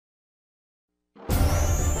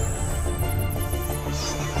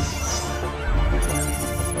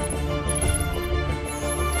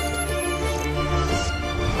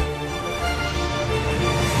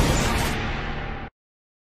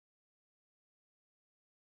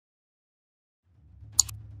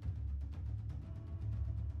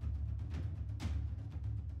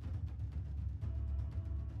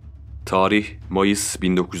Tarih Mayıs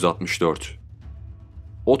 1964.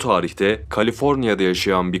 O tarihte Kaliforniya'da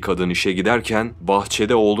yaşayan bir kadın işe giderken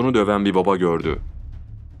bahçede oğlunu döven bir baba gördü.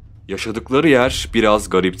 Yaşadıkları yer biraz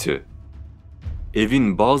garipti.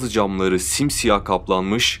 Evin bazı camları simsiyah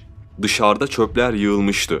kaplanmış, dışarda çöpler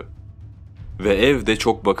yığılmıştı. Ve evde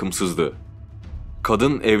çok bakımsızdı.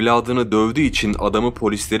 Kadın evladını dövdüğü için adamı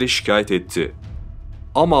polislere şikayet etti.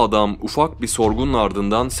 Ama adam ufak bir sorgunun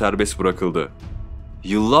ardından serbest bırakıldı.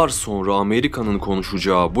 Yıllar sonra Amerika'nın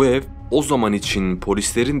konuşacağı bu ev o zaman için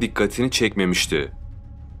polislerin dikkatini çekmemişti.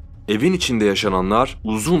 Evin içinde yaşananlar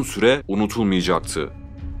uzun süre unutulmayacaktı.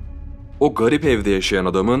 O garip evde yaşayan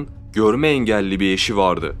adamın görme engelli bir eşi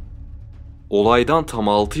vardı. Olaydan tam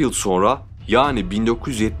 6 yıl sonra, yani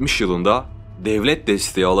 1970 yılında devlet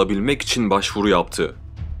desteği alabilmek için başvuru yaptı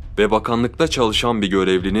ve bakanlıkta çalışan bir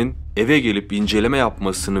görevlinin eve gelip inceleme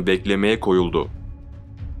yapmasını beklemeye koyuldu.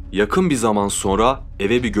 Yakın bir zaman sonra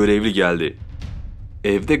eve bir görevli geldi.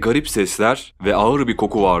 Evde garip sesler ve ağır bir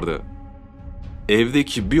koku vardı.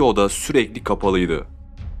 Evdeki bir oda sürekli kapalıydı.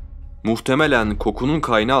 Muhtemelen kokunun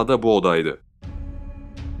kaynağı da bu odaydı.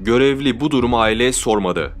 Görevli bu durumu aileye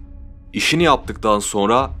sormadı. İşini yaptıktan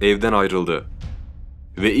sonra evden ayrıldı.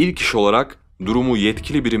 Ve ilk iş olarak durumu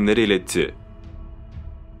yetkili birimlere iletti.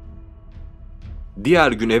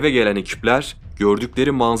 Diğer gün eve gelen ekipler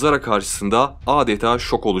gördükleri manzara karşısında adeta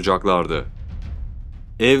şok olacaklardı.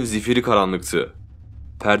 Ev zifiri karanlıktı.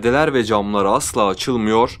 Perdeler ve camlar asla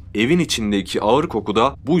açılmıyor, evin içindeki ağır koku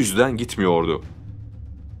da bu yüzden gitmiyordu.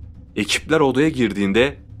 Ekipler odaya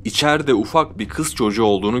girdiğinde içeride ufak bir kız çocuğu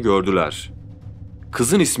olduğunu gördüler.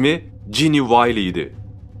 Kızın ismi Genie Willey'ydi.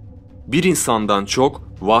 Bir insandan çok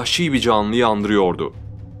vahşi bir canlıyı andırıyordu.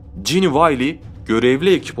 Genie Willey,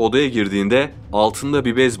 görevli ekip odaya girdiğinde altında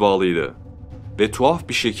bir bez bağlıydı ve tuhaf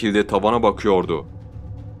bir şekilde tavana bakıyordu.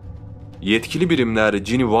 Yetkili birimler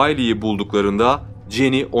Genie Willey'i bulduklarında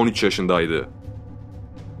Genie 13 yaşındaydı.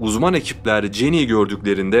 Uzman ekipler Genie'yi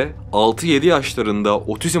gördüklerinde 6-7 yaşlarında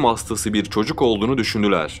otizm hastası bir çocuk olduğunu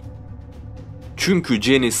düşündüler. Çünkü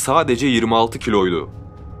Genie sadece 26 kiloydu.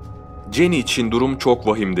 Genie için durum çok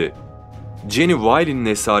vahimdi. Genie Willey'nin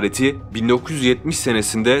esareti 1970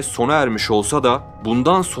 senesinde sona ermiş olsa da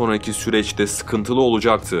bundan sonraki süreçte sıkıntılı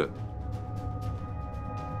olacaktı.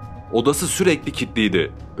 Odası sürekli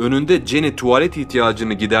kilitliydi. Önünde Genie tuvalet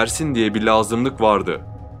ihtiyacını gidersin diye bir lazımlık vardı.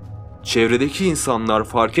 Çevredeki insanlar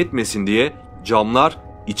fark etmesin diye camlar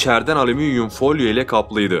içeriden alüminyum folyo ile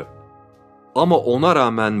kaplıydı. Ama ona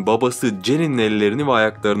rağmen babası Genie'nin ellerini ve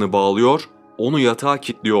ayaklarını bağlıyor, onu yatağa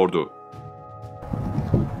kilitliyordu.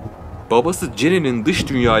 Babası Genie'nin dış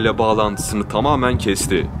dünyayla bağlantısını tamamen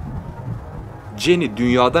kesti. Genie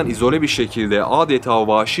dünyadan izole bir şekilde adeta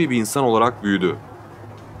vahşi bir insan olarak büyüdü.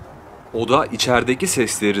 Oda içerideki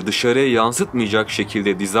sesleri dışarıya yansıtmayacak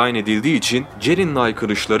şekilde dizayn edildiği için Genie'nin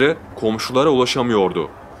haykırışları komşulara ulaşamıyordu.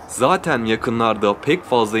 Zaten yakınlarda pek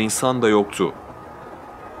fazla insan da yoktu.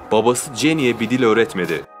 Babası Genie'ye bir dil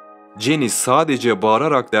öğretmedi. Genie sadece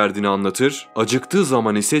bağırarak derdini anlatır, acıktığı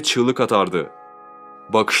zaman ise çığlık atardı.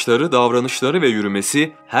 Bakışları, davranışları ve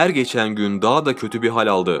yürümesi her geçen gün daha da kötü bir hal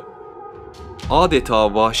aldı.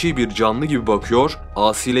 Adeta vahşi bir canlı gibi bakıyor,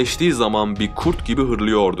 asileştiği zaman bir kurt gibi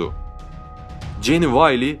hırlıyordu. Genie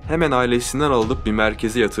Willey hemen ailesinden alınıp bir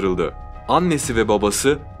merkeze yatırıldı. Annesi ve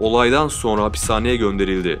babası olaydan sonra hapishaneye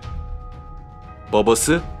gönderildi.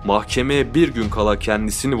 Babası mahkemeye bir gün kala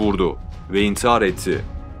kendisini vurdu ve intihar etti.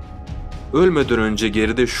 Ölmeden önce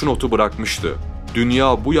geride şu notu bırakmıştı: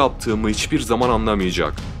 "Dünya bu yaptığımı hiçbir zaman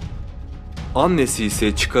anlamayacak." Annesi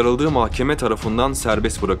ise çıkarıldığı mahkeme tarafından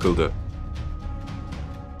serbest bırakıldı.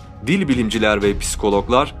 Dil bilimciler ve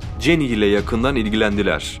psikologlar Genie ile yakından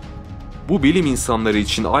ilgilendiler. Bu bilim insanları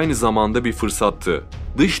için aynı zamanda bir fırsattı.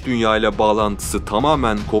 Dış dünyayla bağlantısı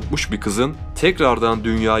tamamen kopmuş bir kızın tekrardan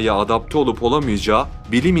dünyaya adapte olup olamayacağı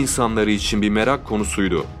bilim insanları için bir merak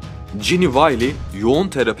konusuydu. Genie Willey yoğun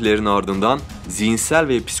terapilerin ardından zihinsel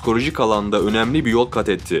ve psikolojik alanda önemli bir yol kat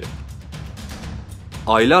etti.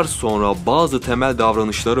 Aylar sonra bazı temel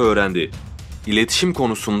davranışları öğrendi. İletişim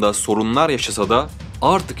konusunda sorunlar yaşasa da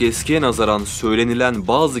artık eskiye nazaran söylenilen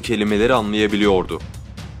bazı kelimeleri anlayabiliyordu.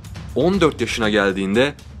 14 yaşına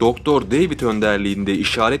geldiğinde Doktor David önderliğinde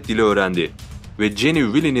işaret dili öğrendi ve Genie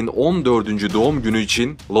Willey'nin 14. doğum günü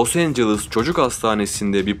için Los Angeles Çocuk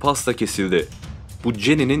Hastanesi'nde bir pasta kesildi. Bu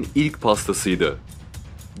Genie'nin ilk pastasıydı.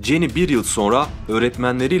 Genie bir yıl sonra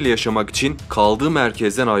öğretmenleriyle yaşamak için kaldığı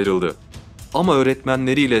merkezden ayrıldı. Ama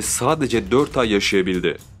öğretmenleriyle sadece 4 ay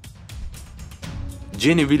yaşayabildi.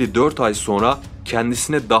 Genie Willey 4 ay sonra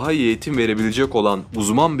kendisine daha iyi eğitim verebilecek olan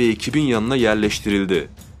uzman bir ekibin yanına yerleştirildi.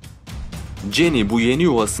 Genie bu yeni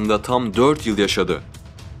yuvasında tam 4 yıl yaşadı.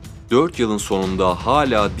 4 yılın sonunda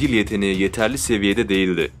hala dil yeteneği yeterli seviyede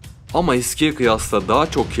değildi. Ama eskiye kıyasla daha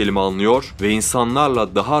çok kelime anlıyor ve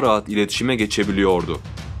insanlarla daha rahat iletişime geçebiliyordu.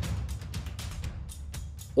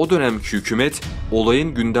 O dönemki hükümet,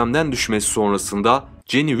 olayın gündemden düşmesi sonrasında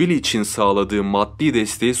Genie Willey için sağladığı maddi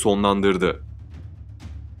desteği sonlandırdı.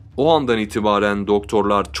 O andan itibaren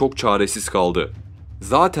doktorlar çok çaresiz kaldı.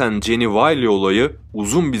 Zaten Genie Willey olayı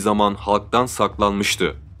uzun bir zaman halktan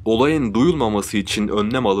saklanmıştı. Olayın duyulmaması için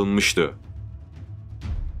önlem alınmıştı.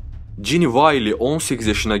 Genie Willey 18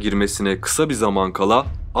 yaşına girmesine kısa bir zaman kala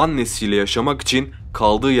annesiyle yaşamak için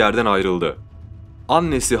kaldığı yerden ayrıldı.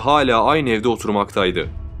 Annesi hala aynı evde oturmaktaydı.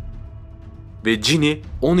 Ve Genie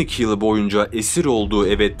 12 yıl boyunca esir olduğu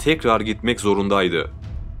eve tekrar gitmek zorundaydı.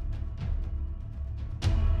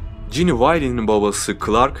 Genie Willey'nin babası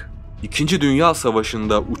Clark, 2. Dünya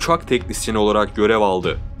Savaşı'nda uçak teknisyeni olarak görev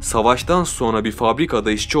aldı. Savaştan sonra bir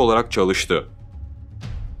fabrikada işçi olarak çalıştı.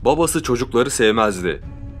 Babası çocukları sevmezdi.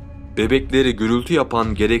 Bebekleri gürültü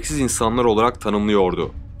yapan gereksiz insanlar olarak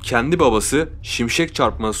tanımlıyordu. Kendi babası şimşek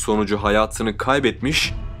çarpması sonucu hayatını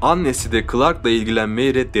kaybetmiş, annesi de Clark'la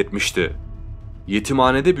ilgilenmeyi reddetmişti.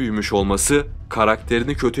 Yetimhanede büyümüş olması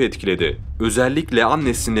karakterini kötü etkiledi. Özellikle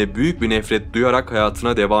annesine büyük bir nefret duyarak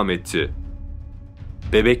hayatına devam etti.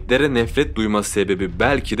 Bebeklere nefret duyma sebebi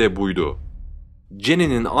belki de buydu.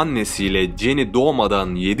 Genie'nin annesiyle Genie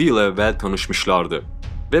doğmadan 7 yıl evvel tanışmışlardı.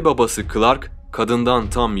 Ve babası Clark, kadından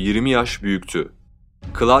tam 20 yaş büyüktü.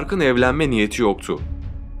 Clark'ın evlenme niyeti yoktu.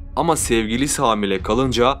 Ama sevgilisi hamile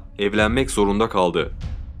kalınca evlenmek zorunda kaldı.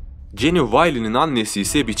 Genie Willey'nin annesi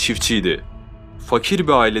ise bir çiftçiydi. Fakir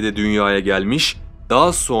bir ailede dünyaya gelmiş,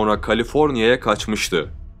 daha sonra Kaliforniya'ya kaçmıştı.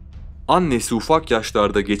 Annesi ufak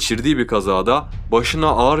yaşlarda geçirdiği bir kazada başına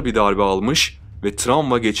ağır bir darbe almış ve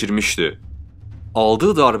travma geçirmişti.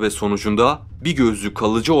 Aldığı darbe sonucunda bir gözü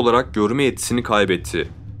kalıcı olarak görme yetisini kaybetti.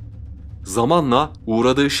 Zamanla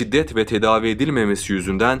uğradığı şiddet ve tedavi edilmemesi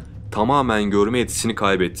yüzünden tamamen görme yetisini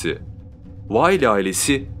kaybetti. Willey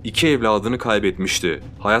ailesi 2 evladını kaybetmişti.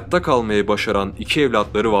 Hayatta kalmayı başaran 2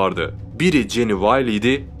 evlatları vardı. Biri Genie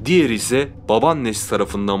Willey'di, diğeri ise babaannesi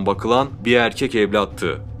tarafından bakılan bir erkek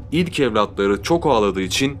evlattı. İlk evlatları çok ağladığı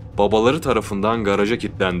için babaları tarafından garaja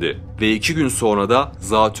kilitlendi ve 2 gün sonra da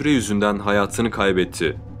zatürre yüzünden hayatını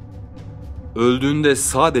kaybetti. Öldüğünde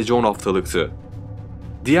sadece 10 haftalıktı.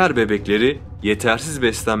 Diğer bebekleri yetersiz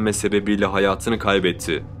beslenme sebebiyle hayatını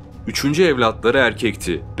kaybetti. 3. evlatları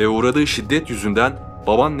erkekti ve uğradığı şiddet yüzünden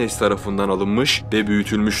babaannesi tarafından alınmış ve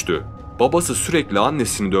büyütülmüştü. Babası sürekli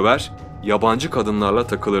annesini döver, yabancı kadınlarla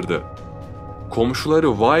takılırdı.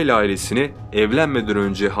 Komşuları Willey ailesini evlenmeden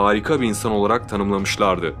önce harika bir insan olarak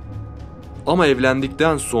tanımlamışlardı. Ama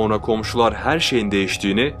evlendikten sonra komşular her şeyin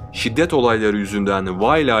değiştiğini, şiddet olayları yüzünden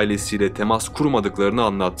Willey ailesiyle temas kurmadıklarını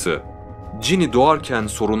anlattı. Genie doğarken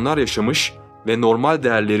sorunlar yaşamış ve normal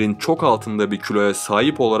değerlerin çok altında bir kiloya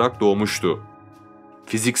sahip olarak doğmuştu.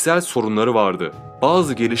 Fiziksel sorunları vardı.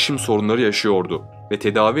 Bazı gelişim sorunları yaşıyordu ve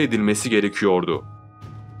tedavi edilmesi gerekiyordu.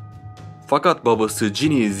 Fakat babası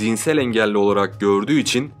Genie'yi zihinsel engelli olarak gördüğü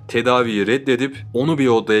için tedaviyi reddedip onu bir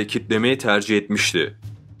odaya kilitlemeyi tercih etmişti.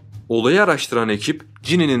 Olayı araştıran ekip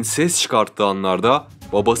Genie'nin ses çıkarttığı anlarda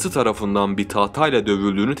babası tarafından bir tahtayla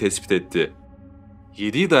dövüldüğünü tespit etti.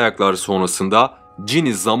 Yediği dayaklar sonrasında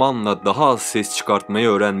Genie zamanla daha az ses çıkartmayı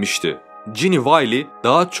öğrenmişti. Genie Willey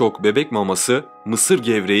daha çok bebek maması, mısır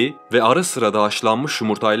gevreği ve ara sıra da haşlanmış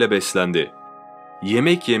yumurtayla beslendi.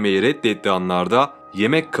 Yemek yemeyi reddettiği anlarda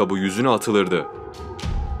yemek kabı yüzüne atılırdı.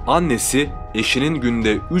 Annesi eşinin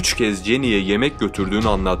günde 3 kez Genie'ye yemek götürdüğünü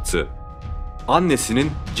anlattı.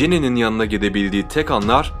 Annesinin Genie'nin yanına gidebildiği tek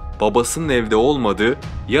anlar babasının evde olmadığı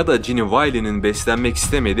ya da Genie Willey'nin beslenmek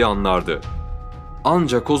istemediği anlardı.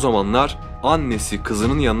 Ancak o zamanlar annesi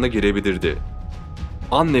kızının yanına girebilirdi.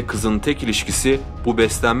 Anne kızın tek ilişkisi bu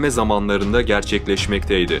beslenme zamanlarında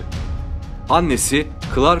gerçekleşmekteydi. Annesi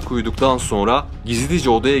Clark uyuduktan sonra gizlice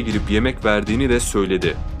odaya girip yemek verdiğini de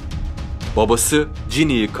söyledi. Babası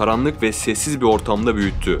Genie'yi karanlık ve sessiz bir ortamda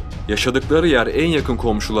büyüttü. Yaşadıkları yer en yakın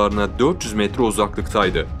komşularına 400 metre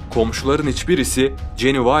uzaklıktaydı. Komşuların hiçbirisi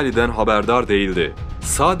Genie Willey'den haberdar değildi.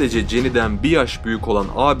 Sadece Genie'den bir yaş büyük olan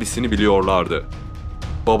abisini biliyorlardı.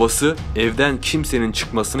 Babası evden kimsenin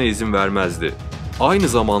çıkmasına izin vermezdi. Aynı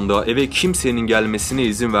zamanda eve kimsenin gelmesine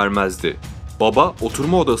izin vermezdi. Baba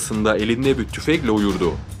oturma odasında elinde bir tüfekle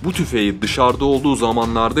uyurdu. Bu tüfeği dışarıda olduğu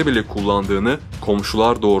zamanlarda bile kullandığını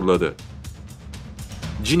komşular doğruladı.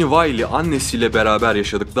 Genie Willey annesiyle beraber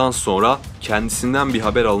yaşadıktan sonra kendisinden bir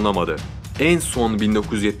haber alınamadı. En son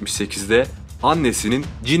 1978'de annesinin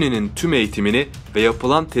Genie'nin tüm eğitimini ve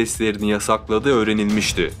yapılan testlerini yasakladığı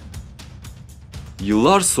öğrenilmişti.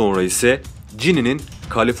 Yıllar sonra ise Genie'nin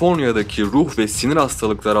Kaliforniya'daki ruh ve sinir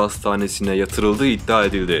hastalıkları hastanesine yatırıldığı iddia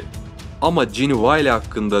edildi. Ama Genie Willey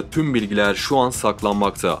hakkında tüm bilgiler şu an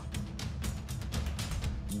saklanmakta.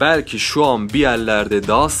 Belki şu an bir yerlerde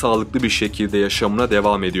daha sağlıklı bir şekilde yaşamına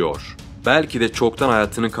devam ediyor. Belki de çoktan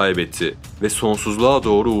hayatını kaybetti ve sonsuzluğa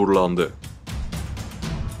doğru uğurlandı.